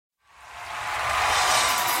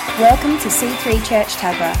Welcome to C3 Church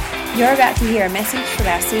Tuggerah. You're about to hear a message from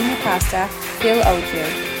our senior pastor, Phil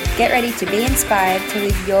Oldfield. Get ready to be inspired to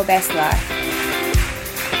live your best life.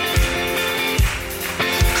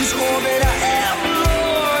 'Cause all that I am,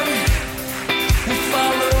 Lord, will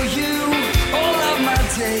follow you all of my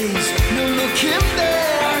days. No looking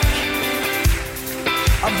back,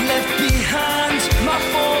 I've left behind my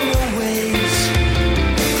former ways.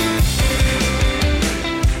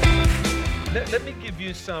 Let me give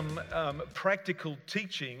you some practical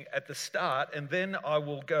teaching at the start, and then I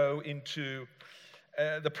will go into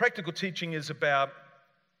the practical teaching is about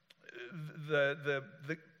the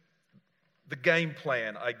game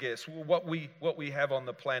plan, I guess, what we have on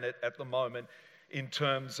the planet at the moment in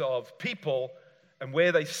terms of people and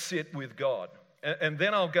where they sit with God. And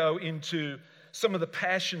then I'll go into some of the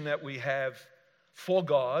passion that we have for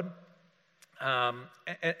God. And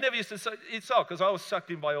never used to say it's all because I was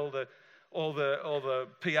sucked in by all the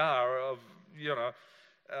PR of,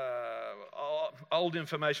 old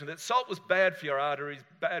information that salt was bad for your arteries,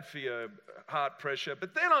 bad for your heart pressure.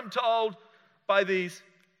 But then I'm told by these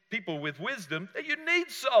people with wisdom that you need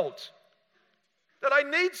salt, that I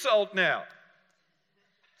need salt now.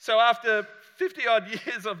 So after 50 odd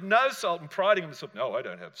years of no salt and priding myself, no, I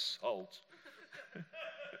don't have salt.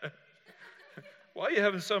 Why are you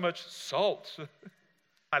having so much salt?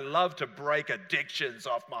 I love to break addictions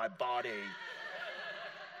off my body.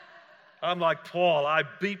 I'm like Paul, I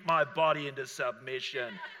beat my body into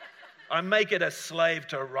submission. I make it a slave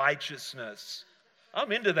to righteousness.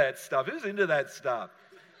 I'm into that stuff. Who's into that stuff?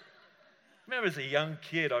 I remember as a young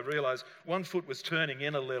kid, I realized one foot was turning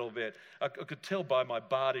in a little bit. I could tell by my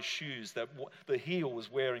barter shoes that the heel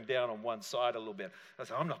was wearing down on one side a little bit. I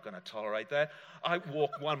said, I'm not going to tolerate that. I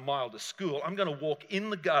walk 1 mile to school. I'm going to walk in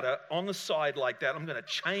the gutter on the side like that. I'm going to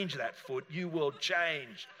change that foot. You will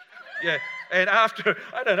change. Yeah. And after,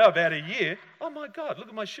 I don't know, about a year, oh my God, look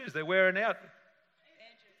at my shoes. They're wearing out.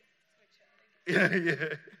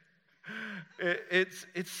 Yeah.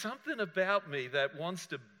 It's something about me that wants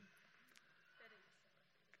to.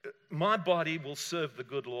 My body will serve the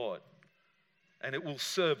good Lord, and it will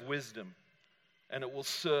serve wisdom, and it will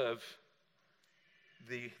serve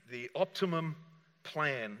the optimum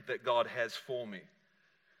plan that God has for me.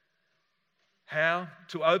 How?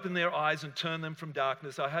 To open their eyes and turn them from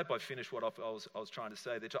darkness. I hope I finished what I was trying to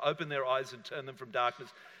say there. To open their eyes and turn them from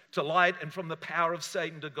darkness to light, and from the power of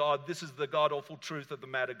Satan to God. This is the God-awful truth of the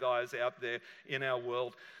matter, guys, out there in our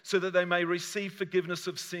world, so that they may receive forgiveness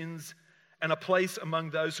of sins and a place among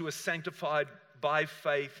those who are sanctified by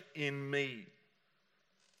faith in me.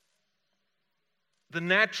 The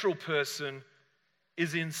natural person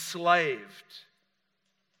is enslaved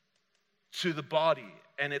to the body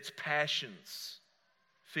and its passions.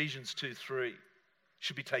 Ephesians 2:3.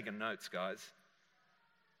 Should be taking notes, guys.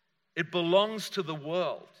 It belongs to the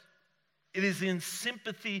world. It is in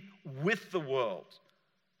sympathy with the world.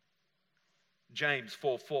 James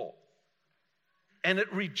 4:4. And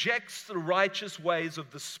it rejects the righteous ways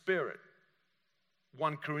of the Spirit.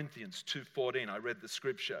 1 Corinthians 2:14, I read the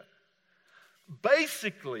scripture.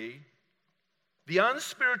 Basically, the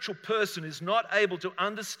unspiritual person is not able to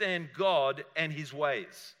understand God and his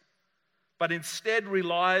ways, but instead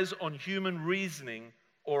relies on human reasoning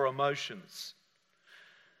or emotions.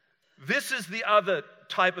 This is the other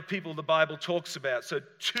type of people the Bible talks about. So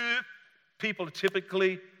 2 people are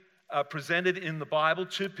typically presented in the Bible,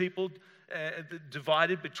 2 people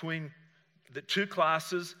divided between the 2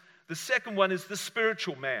 classes. The second one is the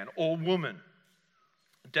spiritual man or woman,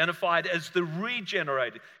 identified as the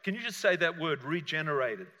regenerated. Can you just say that word,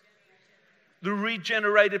 regenerated? The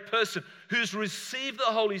regenerated person who's received the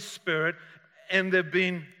Holy Spirit and they've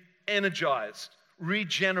been energized,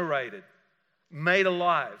 regenerated, made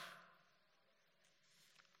alive.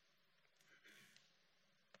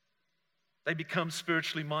 They become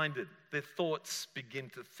spiritually minded. Their thoughts begin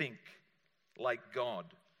to think like God.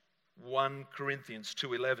 1 Corinthians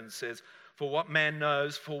 2:11 says, For what man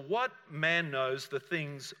knows the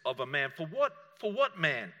things of a man. For what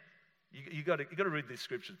man? You got to read these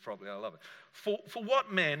scriptures properly. I love it. For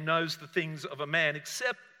what man knows the things of a man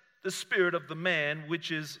except the spirit of the man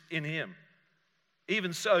which is in him?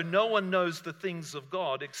 Even so, no one knows the things of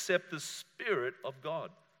God except the Spirit of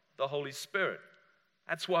God, the Holy Spirit.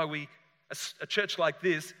 That's why a church like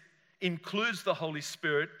this includes the Holy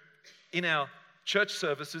Spirit in our church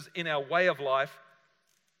services, in our way of life,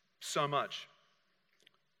 so much.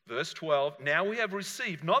 Verse 12, now we have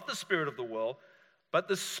received not the spirit of the world, but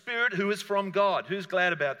the Spirit who is from God. Who's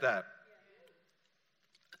glad about that?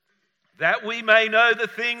 That we may know the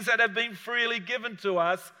things that have been freely given to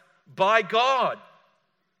us by God.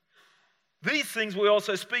 These things we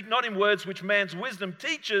also speak, not in words which man's wisdom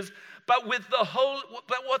teaches, but what the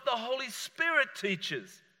Holy Spirit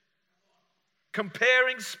teaches.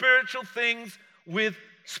 Comparing spiritual things with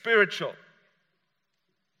spiritual.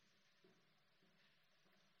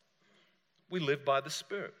 We live by the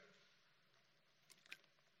Spirit.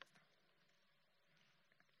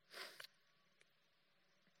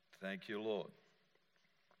 Thank you, Lord.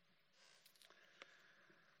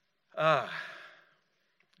 I'll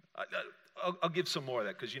give some more of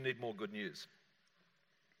that because you need more good news.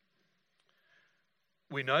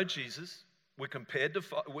 We know Jesus. We're compelled,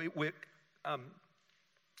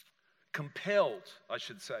 I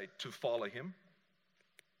should say, to follow him.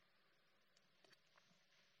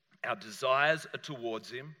 Our desires are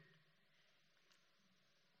towards him.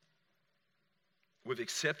 We've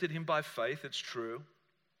accepted him by faith, it's true.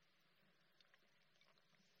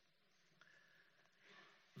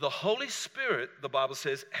 The Holy Spirit, the Bible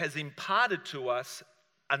says, has imparted to us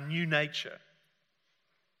a new nature.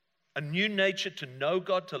 A new nature to know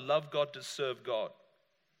God, to love God, to serve God.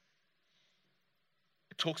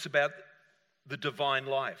 It talks about the divine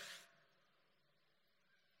life.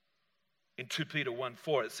 In 2 Peter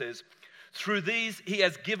 1:4 it says, through these he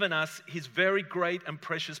has given us his very great and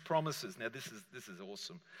precious promises. Now this is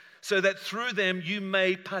awesome. So that through them you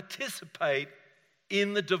may participate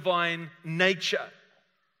in the divine nature,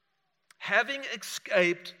 having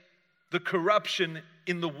escaped the corruption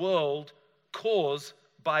in the world caused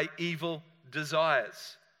by evil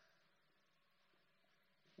desires.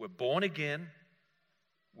 We're born again.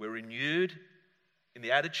 We're renewed in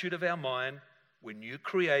the attitude of our mind. We're new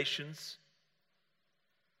creations.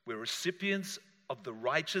 We're recipients of the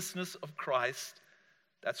righteousness of Christ.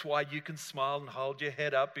 That's why you can smile and hold your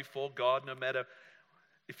head up before God, no matter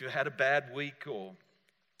if you had a bad week or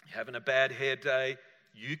you're having a bad hair day.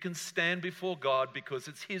 You can stand before God because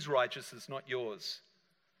it's his righteousness, not yours.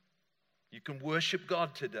 You can worship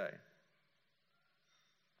God today.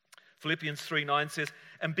 Philippians 3:9 says,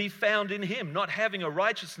 and be found in him, not having a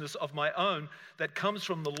righteousness of my own that comes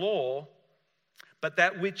from the law, but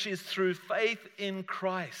that which is through faith in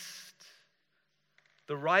Christ.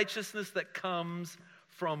 The righteousness that comes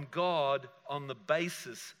from God on the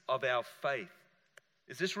basis of our faith.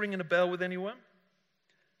 Is this ringing a bell with anyone?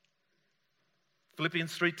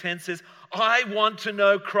 Philippians 3:10 says, I want to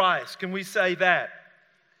know Christ. Can we say that?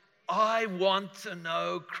 I want to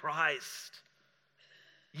know Christ.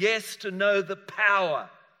 Yes, to know the power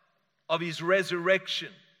of his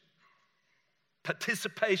resurrection,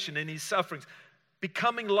 participation in his sufferings,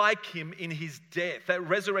 becoming like him in his death. That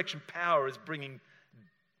resurrection power is bringing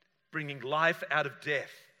life out of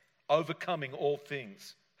death, overcoming all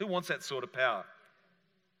things. Who wants that sort of power?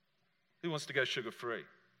 Who wants to go sugar-free?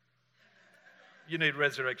 You need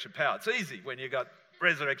resurrection power. It's easy when you got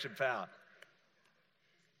resurrection power.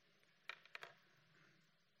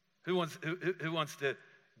 Who wants to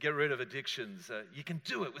get rid of addictions? You can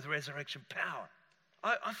do it with resurrection power.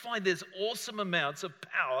 I find there's awesome amounts of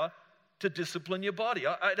power to discipline your body.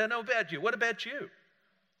 I don't know about you. What about you?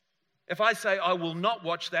 If I say, I will not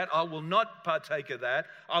watch that, I will not partake of that,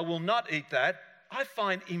 I will not eat that, I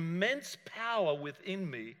find immense power within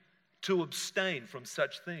me to abstain from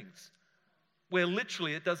such things, where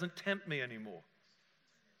literally it doesn't tempt me anymore.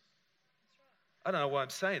 I don't know why I'm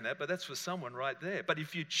saying that, but that's for someone right there. But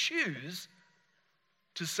if you choose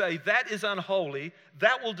to say that is unholy,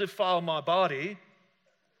 that will defile my body,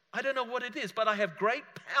 I don't know what it is, but I have great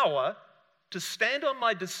power to stand on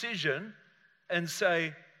my decision and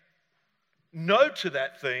say no to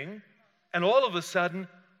that thing, and all of a sudden,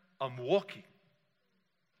 I'm walking.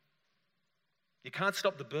 You can't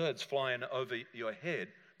stop the birds flying over your head,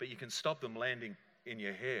 but you can stop them landing in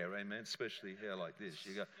your hair, amen? Especially hair like this.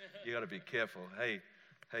 You got to be careful. Hey,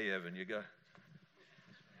 Evan, you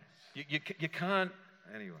can't.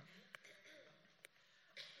 Anyway,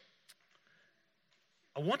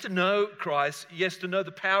 I want to know Christ. Yes, to know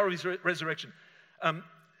the power of his resurrection.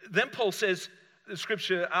 Then Paul says, the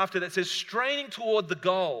scripture after that says, straining toward the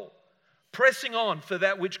goal, pressing on for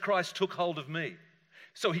that which Christ took hold of me.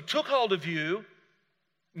 So he took hold of you.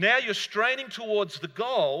 Now you're straining towards the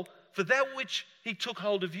goal for that which he took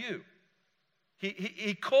hold of you.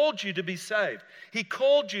 He called you to be saved. He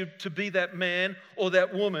called you to be that man or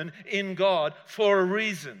that woman in God for a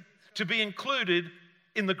reason, to be included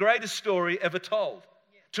in the greatest story ever told,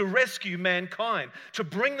 to rescue mankind, to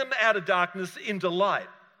bring them out of darkness into light.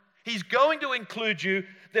 He's going to include you.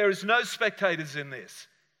 There is no spectators in this.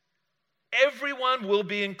 Everyone will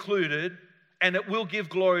be included, and it will give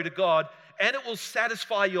glory to God, and it will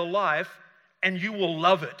satisfy your life, and you will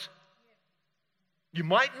love it. You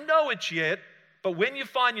might know it yet, But when you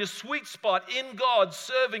find your sweet spot in God,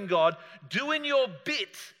 serving God, doing your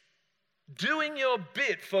bit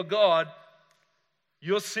for God,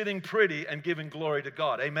 you're sitting pretty and giving glory to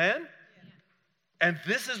God. Amen? Yeah. And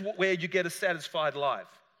this is where you get a satisfied life.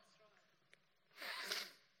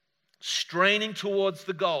 Straining towards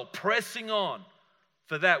the goal, pressing on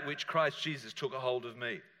for that which Christ Jesus took a hold of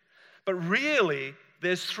me. But really,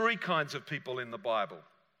 there's three kinds of people in the Bible.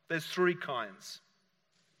 There's three kinds.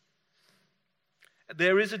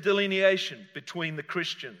 There is a delineation between the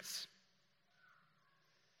Christians.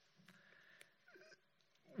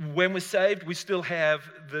 When we're saved, we still have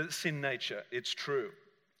the sin nature. It's true.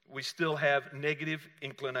 We still have negative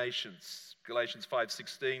inclinations. Galatians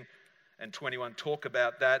 5:16 and 21 talk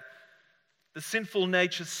about that. The sinful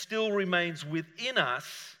nature still remains within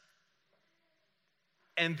us.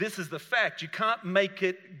 And this is the fact. You can't make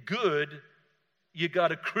it good. You got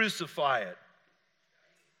to crucify it.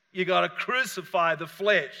 You got to crucify the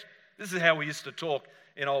flesh. This is how we used to talk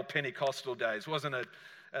in old Pentecostal days, wasn't it,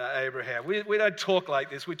 Abraham? We don't talk like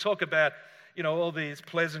this. We talk about, all these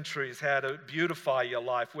pleasantries, how to beautify your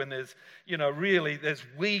life when there's, really there's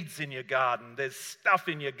weeds in your garden. There's stuff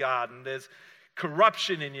in your garden. There's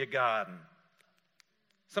corruption in your garden.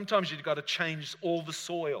 Sometimes you've got to change all the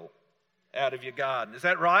soil out of your garden. Is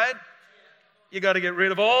that right? You got to get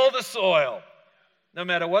rid of all the soil. No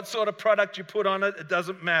matter what sort of product you put on it, it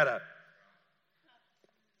doesn't matter.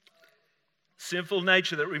 Sinful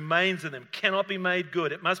nature that remains in them cannot be made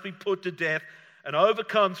good. It must be put to death and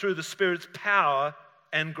overcome through the Spirit's power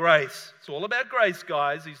and grace. It's all about grace,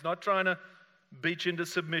 guys. He's not trying to beat you into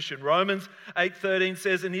submission. Romans 8:13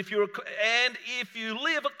 says, and if you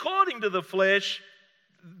live according to the flesh,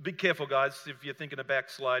 be careful, guys, if you're thinking of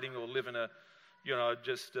backsliding or living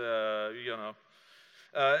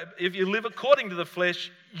if you live according to the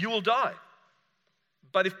flesh, you will die.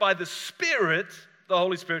 But if by the Spirit, the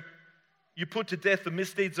Holy Spirit, you put to death the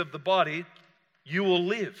misdeeds of the body, you will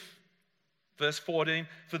live. Verse 14,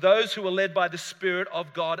 for those who are led by the Spirit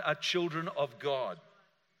of God are children of God.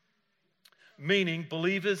 Meaning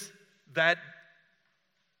believers that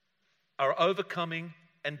are overcoming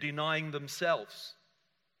and denying themselves.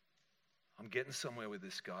 I'm getting somewhere with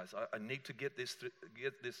this, guys. I need to get this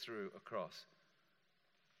through across.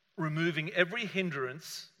 Removing every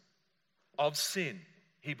hindrance of sin.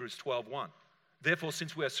 Hebrews 12:1. Therefore,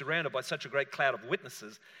 since we are surrounded by such a great cloud of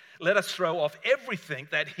witnesses, let us throw off everything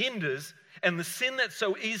that hinders and the sin that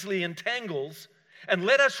so easily entangles, and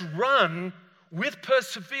let us run with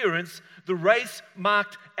perseverance the race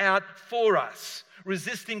marked out for us,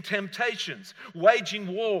 resisting temptations, waging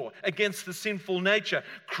war against the sinful nature,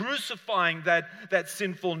 crucifying that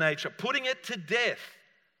sinful nature, putting it to death,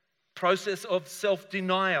 process of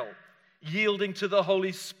self-denial, yielding to the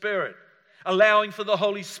Holy Spirit, allowing for the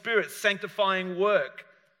Holy Spirit's sanctifying work,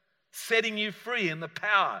 setting you free in the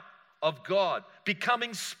power of God,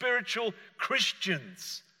 becoming spiritual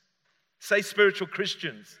Christians. Say spiritual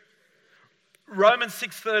Christians. Romans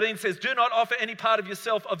 6:13 says, do not offer any part of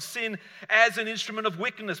yourself of sin as an instrument of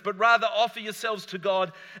wickedness, but rather offer yourselves to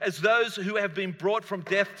God as those who have been brought from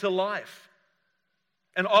death to life.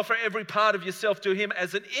 And offer every part of yourself to Him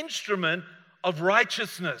as an instrument of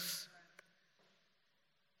righteousness.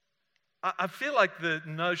 I feel like the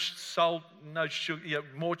no salt, no sugar,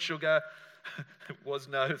 more sugar, was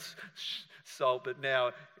no salt, but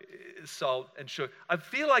now salt and sugar. I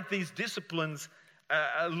feel like these disciplines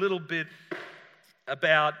are a little bit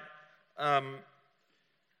about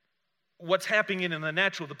what's happening in the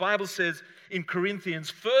natural. The Bible says in Corinthians,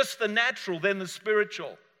 first the natural, then the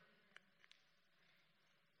spiritual.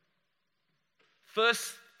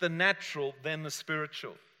 First the natural, then the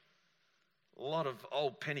spiritual. A lot of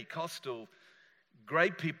old Pentecostal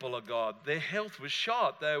great people of God, their health was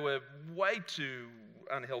shot. They were way too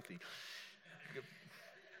unhealthy.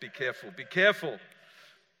 Be careful.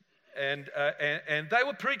 And they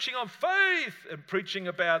were preaching on faith and preaching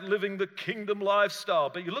about living the kingdom lifestyle.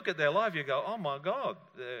 But you look at their life, you go, oh my God,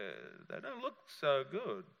 they don't look so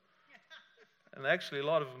good. And actually a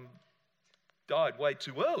lot of them died way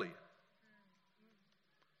too early.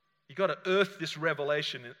 You've got to earth this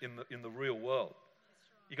revelation in the real world.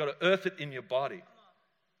 You've got to earth it in your body.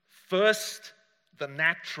 First the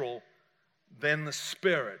natural, then the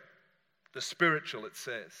spirit. The spiritual, it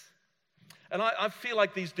says. And I feel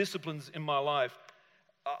like these disciplines in my life,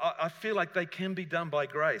 I feel like they can be done by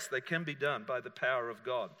grace. They can be done by the power of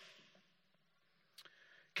God.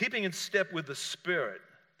 Keeping in step with the Spirit,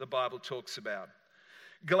 the Bible talks about.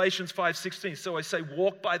 Galatians 5:16, so I say,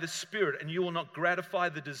 walk by the Spirit, and you will not gratify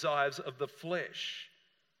the desires of the flesh.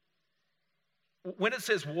 When it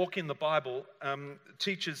says walk in the Bible,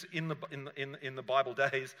 teachers in the Bible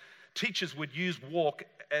days, teachers would use walk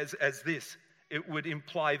as this. It would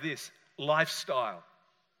imply this: lifestyle.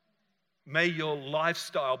 May your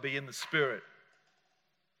lifestyle be in the Spirit.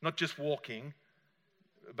 Not just walking,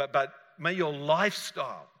 but may your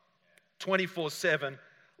lifestyle, 24/7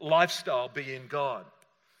 lifestyle, be in God.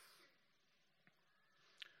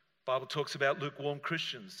 The Bible talks about lukewarm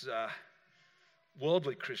Christians,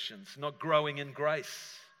 worldly Christians, not growing in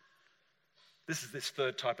grace. This is this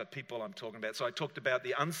third type of people I'm talking about. So I talked about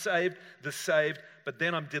the unsaved, the saved, but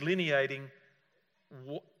then I'm delineating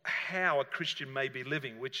how a Christian may be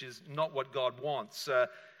living, which is not what God wants.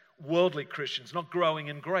 Worldly Christians, not growing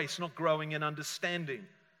in grace, not growing in understanding,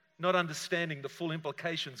 not understanding the full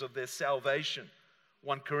implications of their salvation.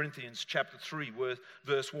 1 Corinthians chapter 3,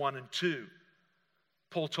 verse 1 and 2.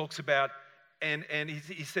 Paul talks about, and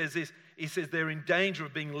he says this, he says they're in danger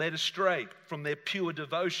of being led astray from their pure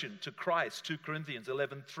devotion to Christ, 2 Corinthians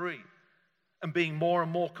 11:3, and being more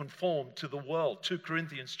and more conformed to the world. 2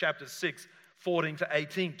 Corinthians chapter 6, 14 to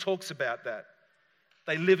 18 talks about that.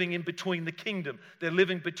 They're living in between the kingdom. They're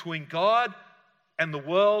living between God and the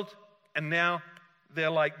world, and now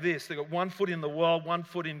they're like this. They've got one foot in the world, one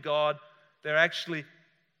foot in God. They're actually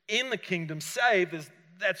in the kingdom, saved.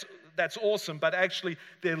 That's awesome, but actually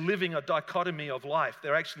they're living a dichotomy of life.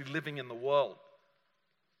 They're actually living in the world.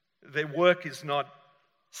 Their work is not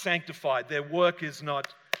sanctified. Their work is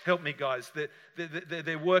not, help me guys,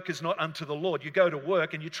 their work is not unto the Lord. You go to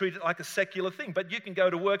work and you treat it like a secular thing, but you can go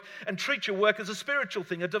to work and treat your work as a spiritual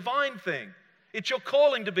thing, a divine thing. It's your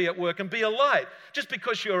calling to be at work and be a light. Just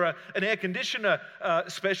because you're an air conditioner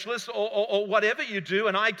specialist or whatever you do,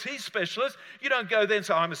 an IT specialist, you don't go there and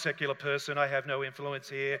say, I'm a secular person, I have no influence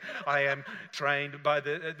here, I am trained by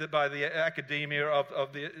the academia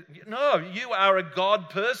of the... No, you are a God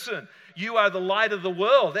person. You are the light of the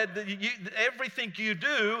world. Everything you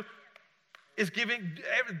do is giving...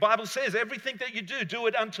 The Bible says everything that you do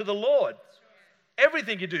it unto the Lord.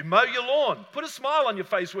 Everything you do, mow your lawn. Put a smile on your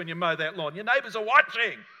face when you mow that lawn. Your neighbors are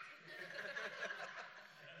watching.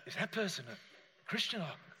 Is that person a Christian?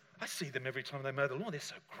 Oh, I see them every time they mow the lawn. They're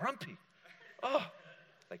so grumpy. Oh,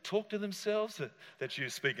 they talk to themselves. That's you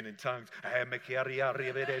speaking in tongues. Yeah, that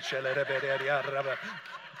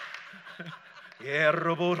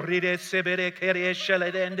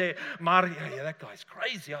guy's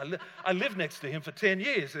crazy. I lived next to him for 10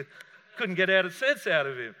 years. Couldn't get out a sense out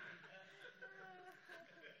of him.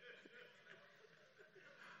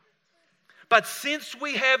 But since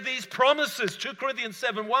we have these promises, 2 Corinthians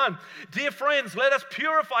 7:1, dear friends, let us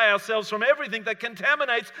purify ourselves from everything that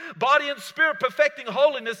contaminates body and spirit, perfecting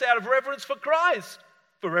holiness out of reverence for Christ,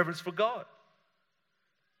 for reverence for God.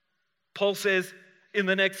 Paul says in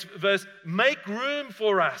the next verse, make room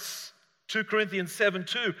for us. 2 Corinthians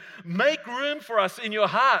 7:2, make room for us in your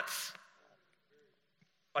hearts.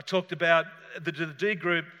 I talked about the D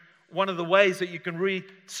group. One of the ways that you can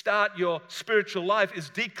restart your spiritual life is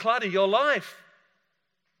declutter your life.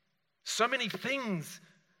 So many things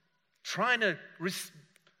trying to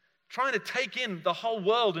take in the whole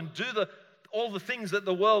world and do all the things that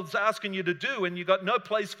the world's asking you to do, and you've got no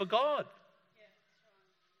place for God.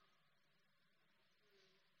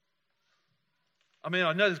 I mean,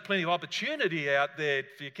 I know there's plenty of opportunity out there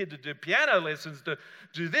for your kid to do piano lessons, to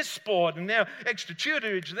do this sport, and now extra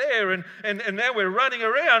tutorage there, and now we're running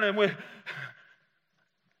around, and we're...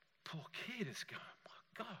 Poor kid is going,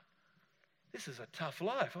 my God, this is a tough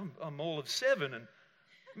life. I'm all of 7, and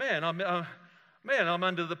man, I'm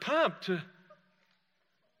under the pump to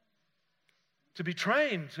be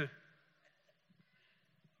trained to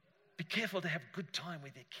be careful to have good time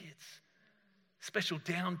with your kids. Special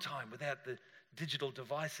downtime without the digital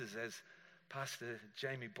devices, as Pastor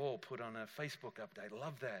Jamie Ball put on a Facebook update.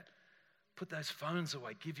 Love that. Put those phones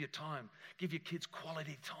away. Give your time. Give your kids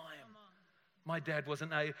quality time. My dad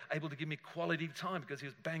wasn't able to give me quality time because he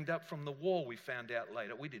was banged up from the war, we found out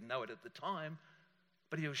later. We didn't know it at the time.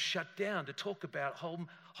 But he was shut down to talk about a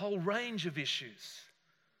whole range of issues.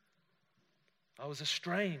 I was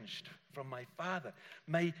estranged from my father.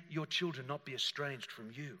 May your children not be estranged from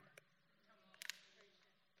you.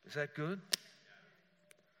 Is that good?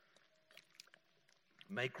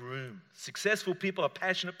 Make room. Successful people are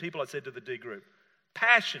passionate people, I said to the D group.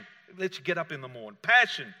 Passion. Lets you get up in the morning.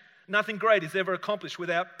 Passion. Nothing great is ever accomplished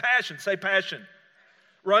without passion. Say passion.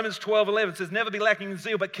 Romans 12:11 says, never be lacking in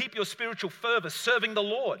zeal, but keep your spiritual fervor serving the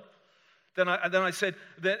Lord. Then I said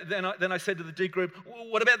to the D group,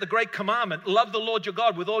 what about the great commandment? Love the Lord your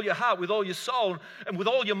God with all your heart, with all your soul, and with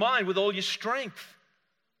all your mind, with all your strength.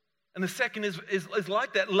 And the second is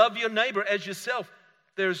like that. Love your neighbor as yourself.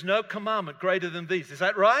 there is no commandment greater than these. Is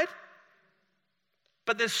that right?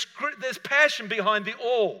 But there's passion behind the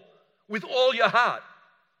all. With all your heart,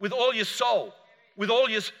 with all your soul, with all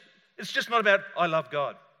your... It's just not about, I love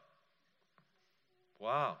God.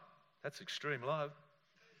 Wow, that's extreme love.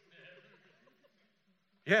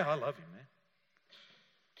 Yeah, I love him, man.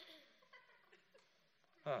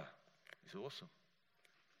 Ah, he's awesome.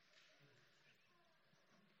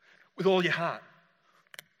 With all your heart.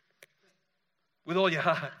 With all your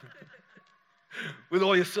heart. With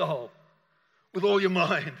all your soul. With all your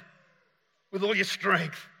mind. With all your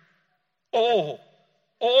strength. All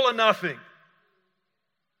or nothing.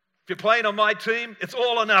 If you're playing on my team, it's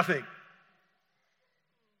all or nothing.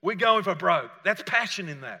 We're going for broke. That's passion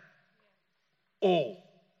in that. All.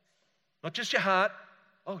 Not just your heart.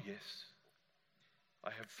 Oh, yes.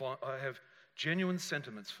 I have genuine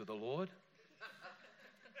sentiments for the Lord.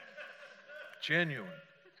 Genuine.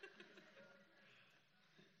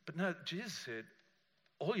 But no, Jesus said,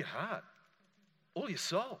 all your heart, all your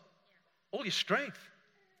soul, all your strength.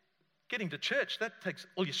 Getting to church, that takes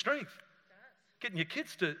all your strength. Getting your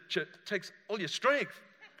kids to church takes all your strength.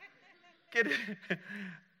 All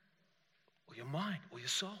your mind, all your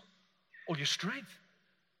soul, all your strength.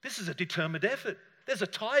 This is a determined effort. There's a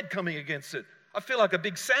tide coming against it. I feel like a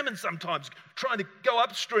big salmon sometimes trying to go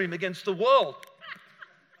upstream against the world.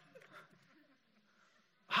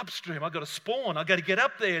 Upstream, I've got to spawn. I've got to get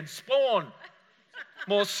up there and spawn.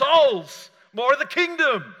 More souls, more of the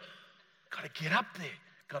kingdom. Got to get up there.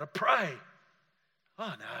 Got to pray.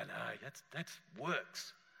 Oh, no, that's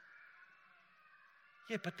works.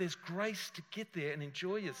 Yeah, but there's grace to get there and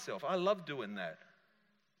enjoy yourself. I love doing that.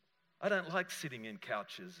 I don't like sitting in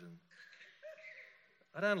couches and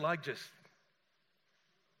I don't like just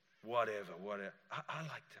whatever. I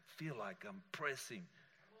like to feel like I'm pressing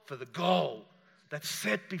for the goal that's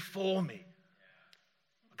set before me.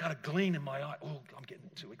 I've got a gleam in my eye. Oh, I'm getting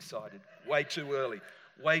too excited. Way too early.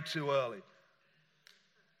 I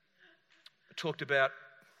talked about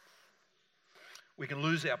we can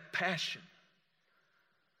lose our passion.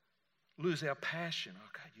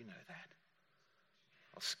 Okay, you know that.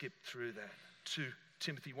 I'll skip through that. 2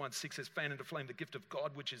 Timothy 1:6 says, fan into flame the gift of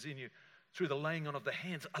God which is in you through the laying on of the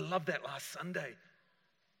hands. I love that last Sunday.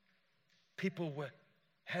 People were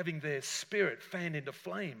having their spirit fanned into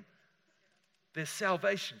flame. Their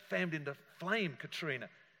salvation fanned into flame, Katrina.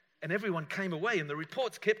 And everyone came away and the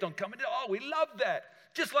reports kept on coming. Oh, we love that.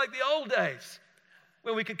 Just like the old days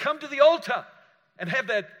when we could come to the altar and have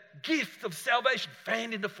that gift of salvation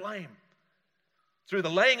fanned into flame through the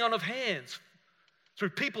laying on of hands, through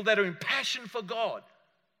people that are in passion for God,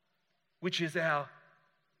 which is our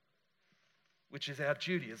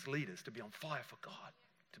duty as leaders, to be on fire for God,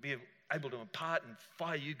 to be able to impart and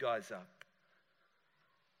fire you guys up.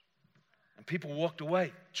 And people walked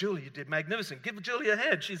away. Julie, you did magnificent. Give Julie a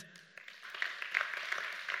hand. She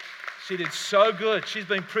did so good. She's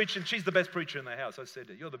been preaching. She's the best preacher in the house. I said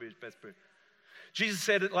it. You're the best preacher. Jesus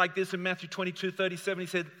said it like this in Matthew 22:37. He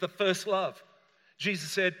said, the first love.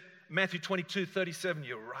 Jesus said, Matthew 22:37,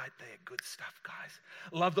 you're right there. Good stuff, guys.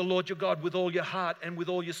 Love the Lord your God with all your heart and with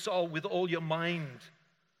all your soul, with all your mind.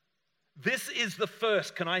 This is the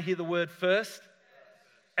first. Can I hear the word first?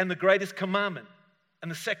 And the greatest commandment.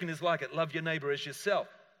 And the second is like it. Love your neighbor as yourself.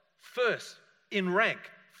 First in rank.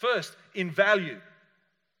 First in value.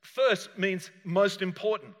 First means most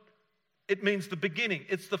important. It means the beginning.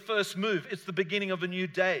 It's the first move. It's the beginning of a new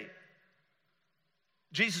day.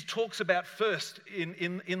 Jesus talks about first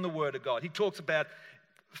in the Word of God. He talks about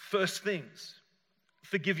first things.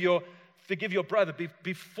 Forgive your brother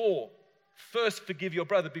before. First forgive your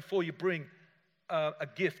brother before you bring a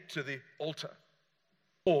gift to the altar.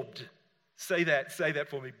 Absorbed. Say that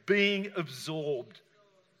for me. Being absorbed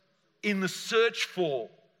in the search for.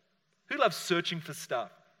 Who loves searching for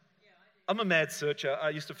stuff? I'm a mad searcher. I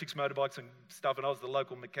used to fix motorbikes and stuff, and I was the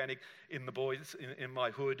local mechanic in the boys in my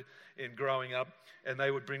hood in growing up, and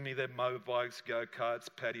they would bring me their motorbikes, go-karts,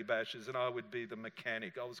 paddy bashes, and I would be the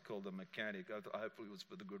mechanic. I was called the mechanic. Hopefully it was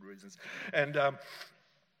for the good reasons. And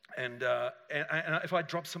if I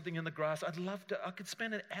dropped something in the grass, I could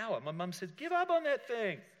spend an hour. My mum said, give up on that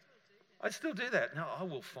thing. I still do that. No, I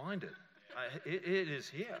will find it. It is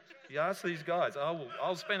here. You ask these guys,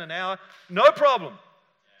 I'll spend an hour, no problem.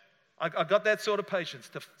 I got that sort of patience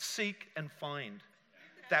to seek and find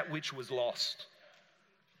that which was lost.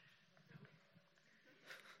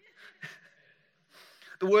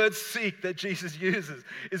 The word seek that Jesus uses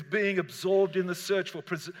is being absorbed in the search for,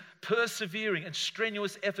 persevering and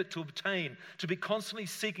strenuous effort to obtain, to be constantly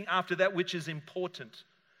seeking after that which is important.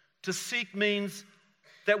 To seek means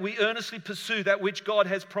that we earnestly pursue that which God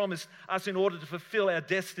has promised us in order to fulfill our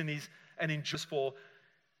destinies and endure for.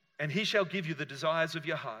 And he shall give you the desires of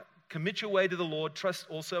your heart. Commit your way to the Lord, trust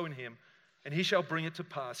also in him, and he shall bring it to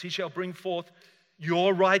pass. He shall bring forth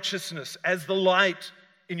your righteousness as the light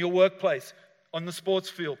in your workplace, on the sports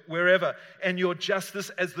field, wherever, and your justice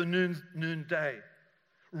as the noonday.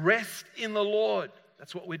 Rest in the Lord.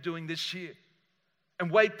 That's what we're doing this year. And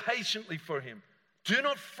wait patiently for him. Do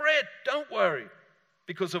not fret, don't worry,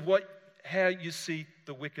 because of how you see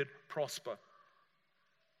the wicked prosper.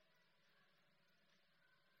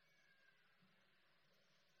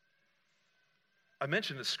 I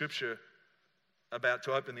mentioned the scripture about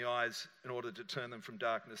to open the eyes in order to turn them from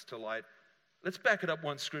darkness to light. Let's back it up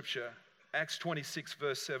one scripture, Acts 26,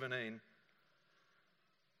 verse 17.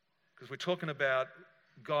 Because we're talking about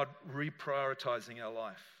God reprioritizing our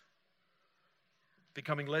life,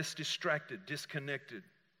 becoming less distracted, disconnected,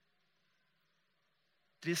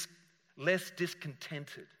 less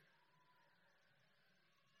discontented,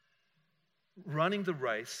 running the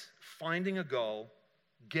race, finding a goal,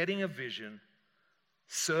 getting a vision,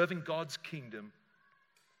 serving God's kingdom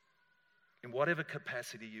in whatever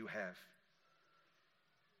capacity you have.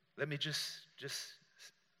 Let me just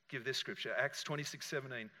give this scripture, Acts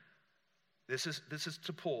 26:17. This is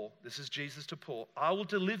to Paul. This is Jesus to Paul. I will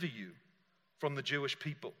deliver you from the Jewish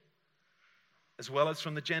people, as well as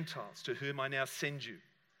from the Gentiles, to whom I now send you.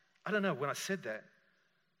 I don't know, when I said that,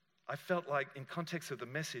 I felt like in context of the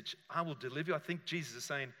message, I will deliver you. I think Jesus is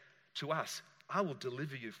saying to us, I will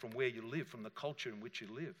deliver you from where you live, from the culture in which you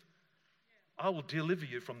live. I will deliver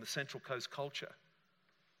you from the Central Coast culture.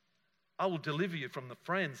 I will deliver you from the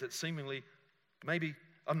friends that seemingly, maybe,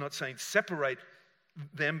 I'm not saying separate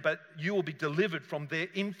them, but you will be delivered from their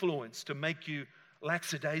influence to make you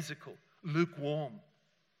lackadaisical, lukewarm.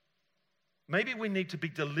 Maybe we need to be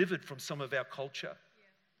delivered from some of our culture.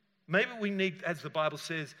 Maybe we need, as the Bible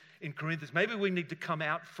says in Corinthians, maybe we need to come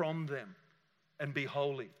out from them and be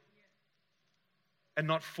holy. And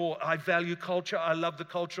not for, I value culture, I love the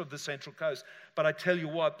culture of the Central Coast. But I tell you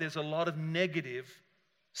what, there's a lot of negative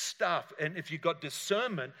stuff. And if you've got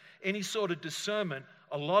discernment, any sort of discernment,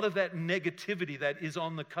 a lot of that negativity that is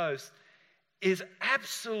on the coast is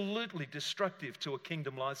absolutely destructive to a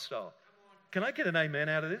kingdom lifestyle. Can I get an amen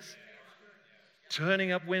out of this?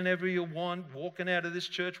 Turning up whenever you want, walking out of this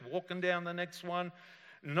church, walking down the next one,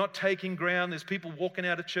 not taking ground. There's people walking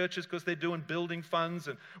out of churches because they're doing building funds,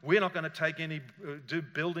 and we're not going to do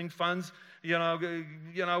building funds. We're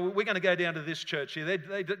going to go down to this church here.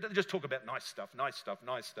 They just talk about nice stuff.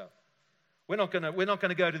 We're not going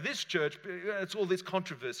to go to this church. It's all this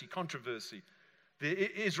controversy.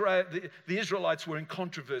 The Israelites were in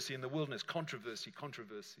controversy in the wilderness. Controversy.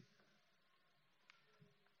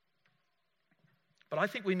 But I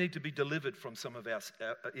think we need to be delivered from some of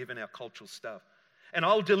even our cultural stuff. And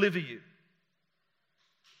I'll deliver you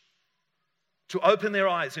to open their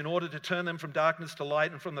eyes in order to turn them from darkness to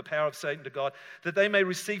light and from the power of Satan to God, that they may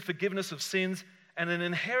receive forgiveness of sins and an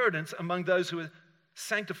inheritance among those who are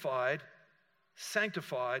sanctified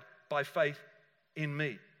by faith in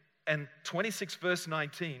me. And 26 verse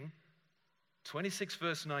 19,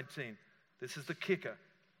 this is the kicker.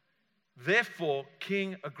 Therefore,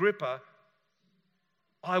 King Agrippa,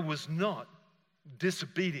 I was not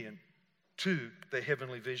disobedient to the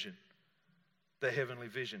heavenly vision.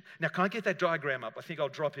 Now, can I get that diagram up? I think I'll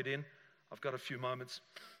drop it in. I've got a few moments.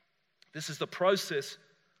 This is the process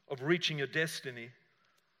of reaching your destiny.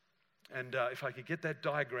 And if I could get that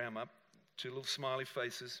diagram up, two little smiley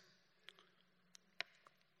faces.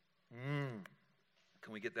 Can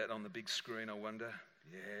we get that on the big screen, I wonder?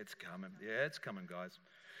 Yeah, it's coming, guys.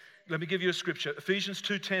 Let me give you a scripture. Ephesians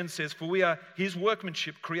 2:10 says, for we are his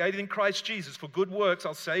workmanship, created in Christ Jesus for good works.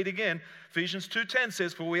 I'll say it again. Ephesians 2:10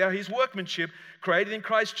 says, for we are his workmanship, created in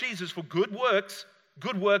Christ Jesus for good works.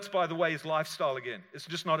 Good works, by the way, is lifestyle again. It's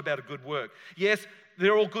just not about a good work. Yes,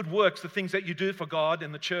 they're all good works, the things that you do for God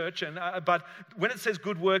and the church. But when it says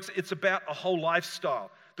good works, it's about a whole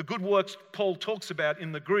lifestyle. The good works Paul talks about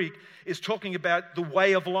in the Greek is talking about the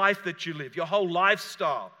way of life that you live, your whole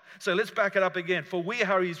lifestyle. So let's back it up again. For we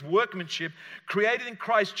are his workmanship, created in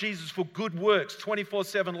Christ Jesus for good works,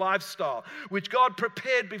 24/7 lifestyle, which God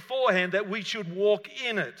prepared beforehand that we should walk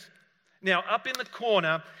in it. Now, up in the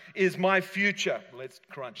corner is my future. Let's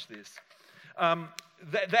crunch this.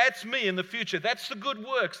 That's me in the future. That's the good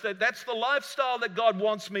works. That's the lifestyle that God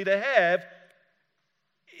wants me to have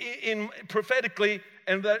prophetically,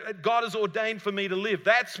 and that God has ordained for me to live.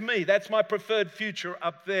 That's me. That's my preferred future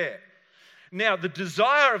up there. Now, the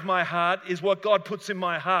desire of my heart is what God puts in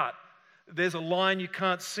my heart. There's a line, you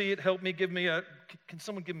can't see it. Help me, can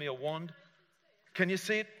someone give me a wand? Can you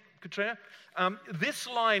see it, Katrina? This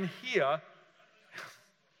line here,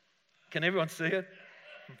 can everyone see it?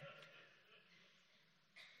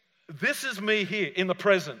 This is me here in the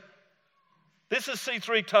present. This is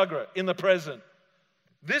C3 Tuggerah in the present.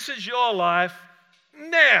 This is your life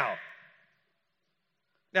now.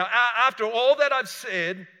 Now, after all that I've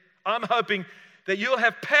said, I'm hoping that you'll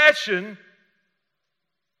have passion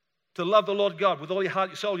to love the Lord God with all your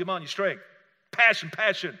heart, your soul, your mind, your strength.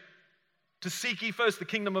 Passion. To seek ye first the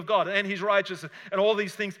kingdom of God and His righteousness and all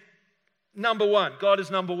these things. Number one, God is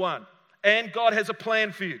number one. And God has a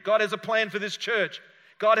plan for you. God has a plan for this church.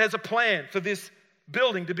 God has a plan for this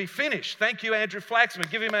building to be finished. Thank you, Andrew Flaxman.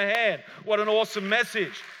 Give him a hand. What an awesome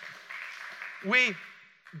message. We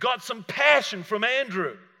got some passion from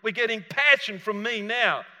Andrew. We're getting passion from me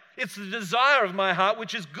now. It's the desire of my heart,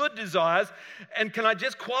 which is good desires. And can I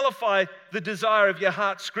just qualify the desire of your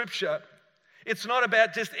heart scripture? It's not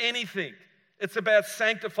about just anything. It's about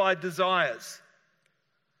sanctified desires.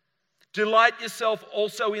 Delight yourself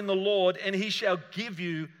also in the Lord, and He shall give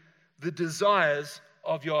you the desires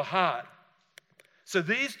of your heart. So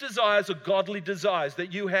these desires are godly desires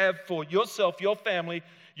that you have for yourself, your family,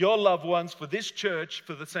 your loved ones, for this church,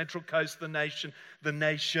 for the Central Coast, the nation, the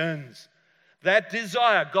nations. That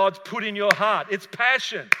desire God's put in your heart. It's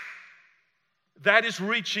passion. That is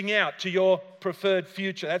reaching out to your preferred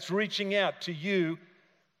future. That's reaching out to you.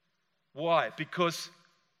 Why? Because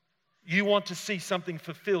you want to see something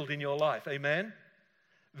fulfilled in your life. Amen?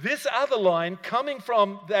 This other line, coming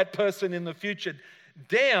from that person in the future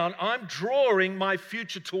down, I'm drawing my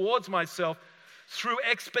future towards myself through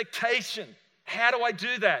expectation. How do I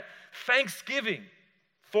do that? Thanksgiving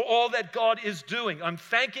for all that God is doing. I'm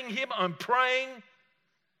thanking Him, I'm praying,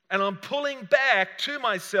 and I'm pulling back to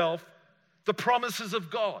myself the promises of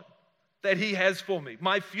God that He has for me.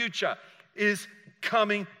 My future is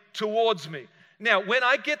coming towards me. Now, when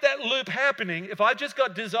I get that loop happening, if I just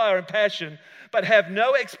got desire and passion, but have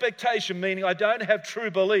no expectation, meaning I don't have true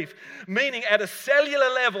belief, meaning at a cellular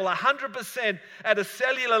level, 100% at a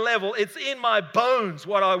cellular level, it's in my bones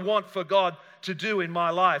what I want for God to do in my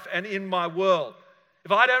life and in my world.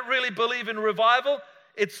 If I don't really believe in revival,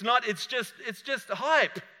 it's just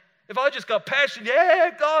hype. If I just got passion, yeah,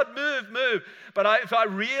 God, move. But if I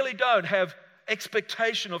really don't have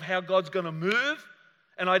expectation of how God's going to move,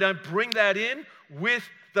 and I don't bring that in with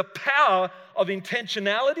the power of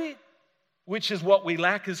intentionality, which is what we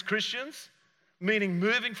lack as Christians, meaning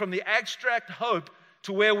moving from the abstract hope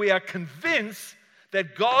to where we are convinced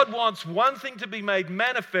that God wants one thing to be made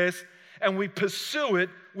manifest, and we pursue it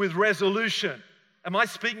with resolution. Am I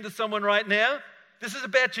speaking to someone right now? This is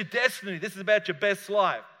about your destiny. This is about your best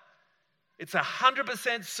life. It's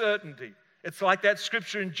 100% certainty. It's like that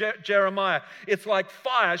scripture in Jeremiah. It's like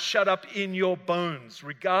fire shut up in your bones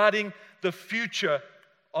regarding the future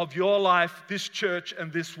of your life, this church,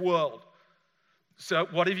 and this world. So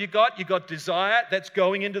what have you got? You got desire. That's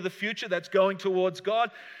going into the future. That's going towards God.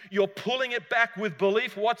 You're pulling it back with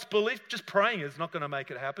belief. What's belief? Just praying is not going to make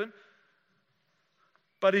it happen.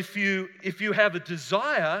 But if you have a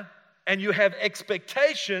desire and you have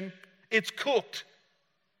expectation, it's cooked.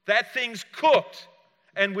 That thing's cooked.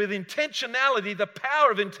 And with intentionality, the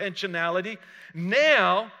power of intentionality,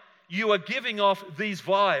 now you are giving off these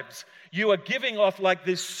vibes. You are giving off like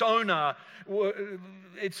this sonar.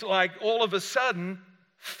 It's like all of a sudden,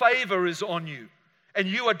 favor is on you. And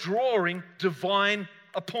you are drawing divine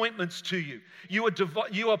appointments to you. You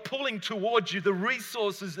are pulling towards you the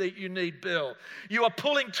resources that you need, Bill. You are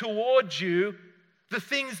pulling towards you the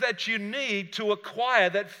things that you need to acquire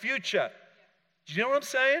that future. Do you know what I'm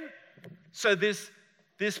saying? So this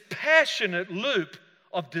passionate loop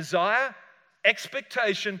of desire,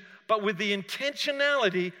 expectation, but with the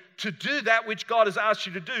intentionality to do that which God has asked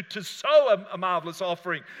you to do, to sow a marvelous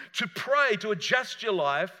offering, to pray, to adjust your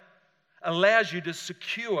life, allows you to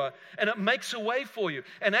secure, and it makes a way for you.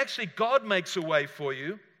 And actually, God makes a way for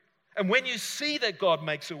you. And when you see that God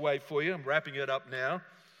makes a way for you, I'm wrapping it up now.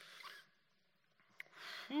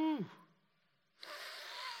 Whew.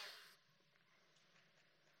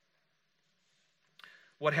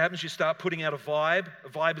 What happens? You start putting out a vibe. A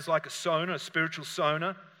vibe is like a sonar, a spiritual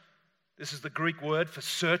sonar. This is the Greek word for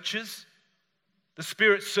searches. The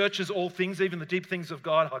Spirit searches all things, even the deep things of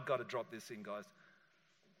God. I've got to drop this in, guys.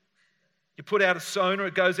 You put out a sonar,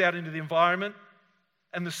 it goes out into the environment,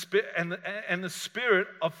 and the Spirit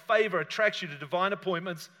of favor attracts you to divine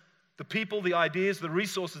appointments, the people, the ideas, the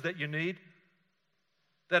resources that you need,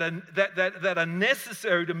 that are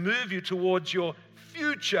necessary to move you towards your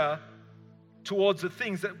future, towards the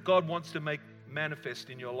things that God wants to make manifest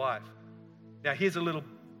in your life. Now, here's a little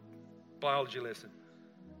biology lesson.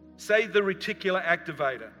 Say the reticular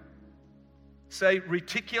activator. Say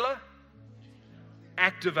reticular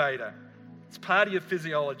activator. It's part of your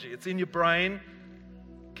physiology. It's in your brain.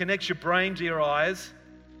 Connects your brain to your eyes.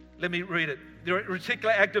 Let me read it. The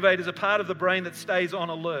reticular activator is a part of the brain that stays on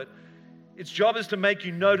alert. Its job is to make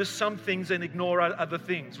you notice some things and ignore other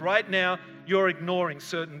things. Right now, you're ignoring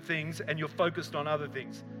certain things and you're focused on other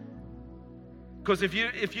things. Because if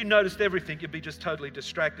you noticed everything, you'd be just totally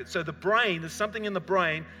distracted. So the brain, there's something in the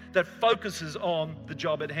brain that focuses on the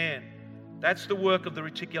job at hand. That's the work of the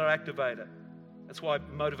reticular activator. That's why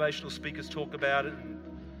motivational speakers talk about it,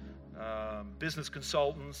 and business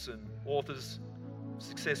consultants and authors,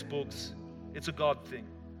 success books. It's a God thing.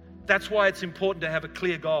 That's why it's important to have a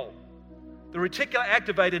clear goal. The reticular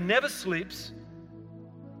activator never sleeps.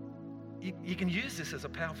 You can use this as a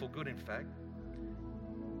powerful good, in fact.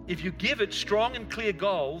 If you give it strong and clear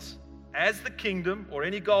goals, as the kingdom or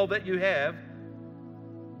any goal that you have,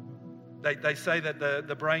 they say that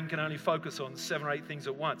the brain can only focus on 7 or 8 things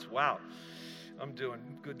at once. Wow, I'm doing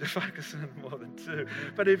good to focus on more than 2.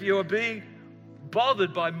 But if you are being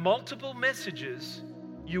bothered by multiple messages,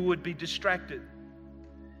 you would be distracted.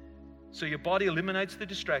 So your body eliminates the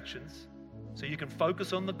distractions so you can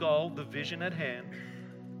focus on the goal, the vision at hand.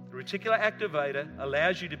 The reticular activator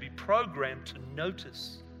allows you to be programmed to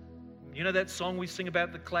notice. You know that song we sing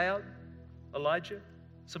about the cloud, Elijah?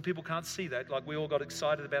 Some people can't see that. Like we all got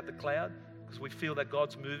excited about the cloud because we feel that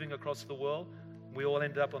God's moving across the world. We all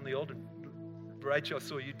ended up on the altar. Rachel, I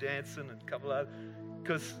saw you dancing and a couple of,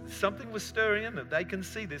 because something was stirring in them. They can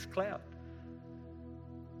see this cloud.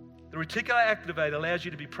 The reticular activator allows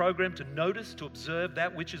you to be programmed to notice, to observe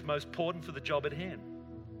that which is most important for the job at hand.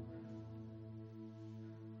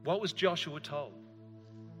 What was Joshua told?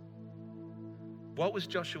 What was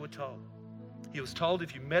Joshua told? He was told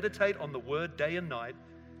if you meditate on the word day and night,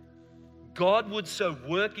 God would so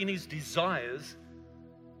work in his desires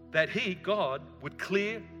that he, God, would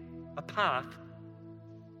clear a path.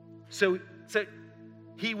 So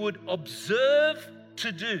he would observe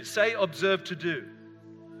to do. Say observe to do.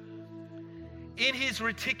 In his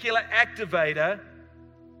reticular activator,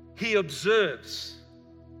 he observes.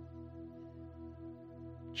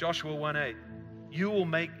 Joshua 1:8, you will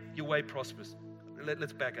make your way prosperous.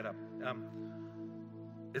 Let's back it up.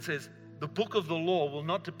 It says, the book of the law will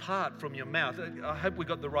not depart from your mouth. I hope we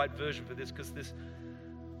got the right version for this, because this,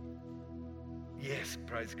 yes,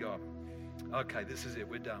 praise God. Okay, this is it,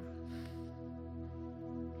 we're done.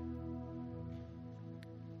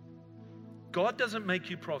 God doesn't make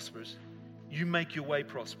you prosperous, you make your way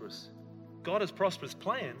prosperous. God has prosperous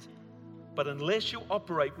plans, but unless you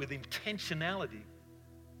operate with intentionality,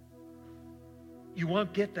 you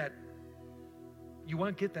won't get that. You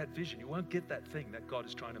won't get that vision. You won't get that thing that God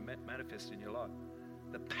is trying to manifest in your life.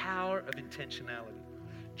 The power of intentionality.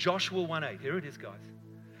 Joshua 1:8. Here it is, guys.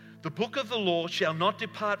 The book of the law shall not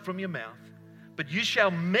depart from your mouth, but you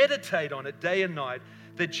shall meditate on it day and night,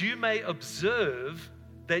 that you may observe.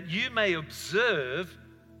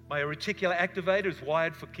 My reticular activator is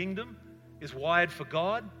wired for kingdom, is wired for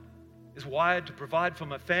God, is wired to provide for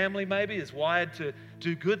my family maybe, is wired to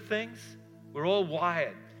do good things. We're all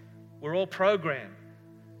wired. We're all programmed.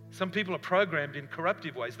 Some people are programmed in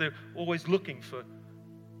corruptive ways. They're always looking for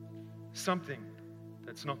something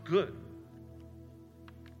that's not good.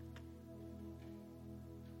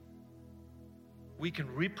 We can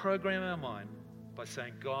reprogram our mind by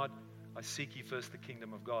saying, God, I seek ye first the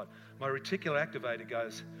kingdom of God. My reticular activator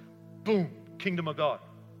goes, boom, kingdom of God.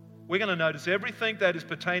 We're going to notice everything that is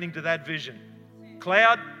pertaining to that vision.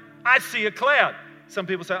 Cloud, I see a cloud. Some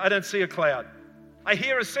people say, I don't see a cloud. I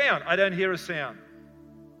hear a sound. I don't hear a sound.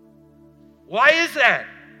 Why is that?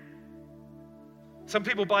 Some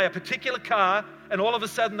people buy a particular car and all of a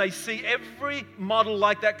sudden they see every model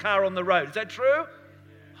like that car on the road. Is that true?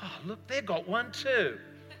 Oh, look, they got one too.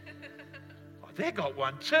 Oh, they got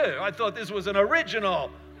one too. I thought this was an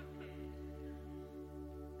original.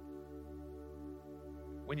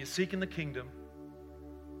 When you're seeking the kingdom,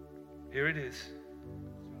 here it is.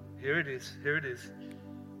 Here it is. Here it is.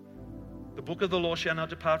 The book of the law shall not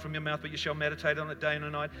depart from your mouth, but you shall meditate on it day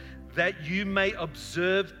and night, that you may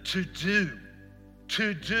observe to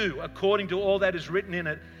do according to all that is written in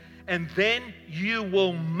it. And then you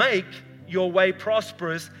will make your way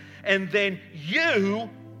prosperous, and then you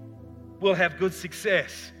will have good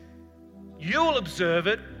success. You'll observe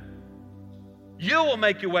it. You will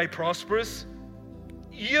make your way prosperous.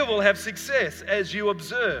 You will have success as you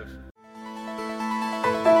observe.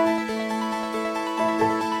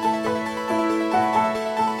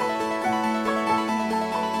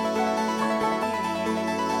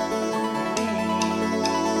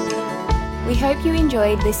 We hope you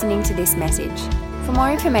enjoyed listening to this message. For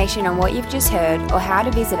more information on what you've just heard or how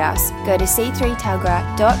to visit us, go to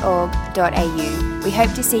c3tuggerah.org.au. We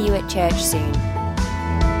hope to see you at church soon.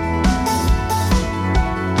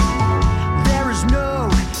 There is no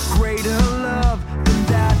greater love than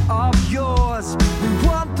that of yours. We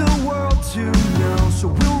want the world to know, so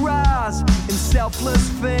we'll rise in selfless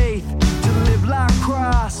faith to live like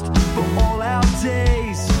Christ.